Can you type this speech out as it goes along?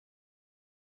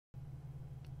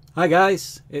Hi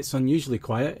guys, it's unusually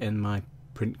quiet in my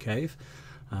print cave.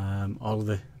 All of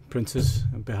the printers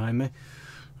behind me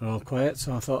are all quiet,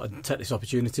 so I thought I'd take this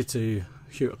opportunity to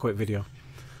shoot a quick video.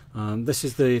 This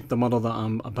is the model that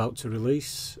I'm about to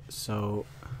release, so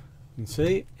you can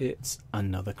see it's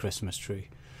another Christmas tree.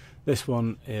 This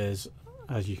one is,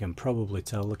 as you can probably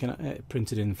tell looking at it,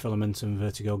 printed in Fillamentum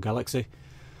Vertigo Galaxy,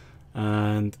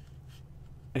 and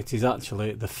it is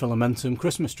actually the Fillamentum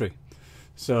Christmas tree.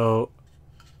 So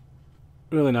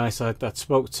really nice. I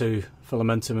spoke to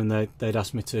Fillamentum and they'd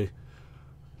asked me to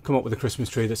come up with a Christmas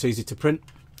tree that's easy to print,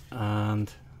 and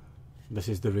this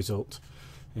is the result.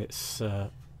 It's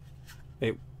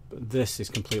this is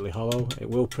completely hollow. It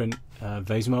will print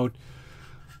VASE mode,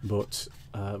 but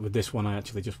with this one I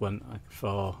actually just went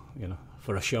for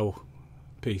for a show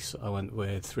piece. I went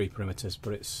with 3 perimeters,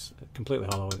 but it's completely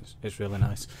hollow. It's really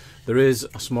nice. There is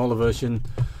a smaller version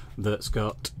that's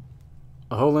got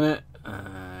a hole in it.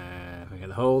 Get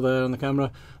the hole there on the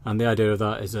camera, and the idea of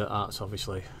that is that that's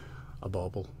obviously a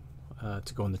bauble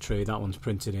to go on the tree. That one's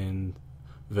printed in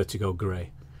Vertigo Grey.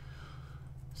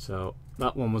 So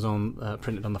that one was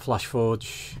printed on the Flash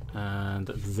Forge, and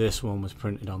this one was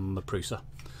printed on the Prusa.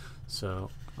 So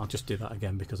I'll just do that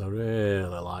again because I really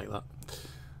like that.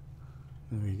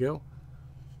 There we go.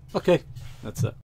 Okay, that's it.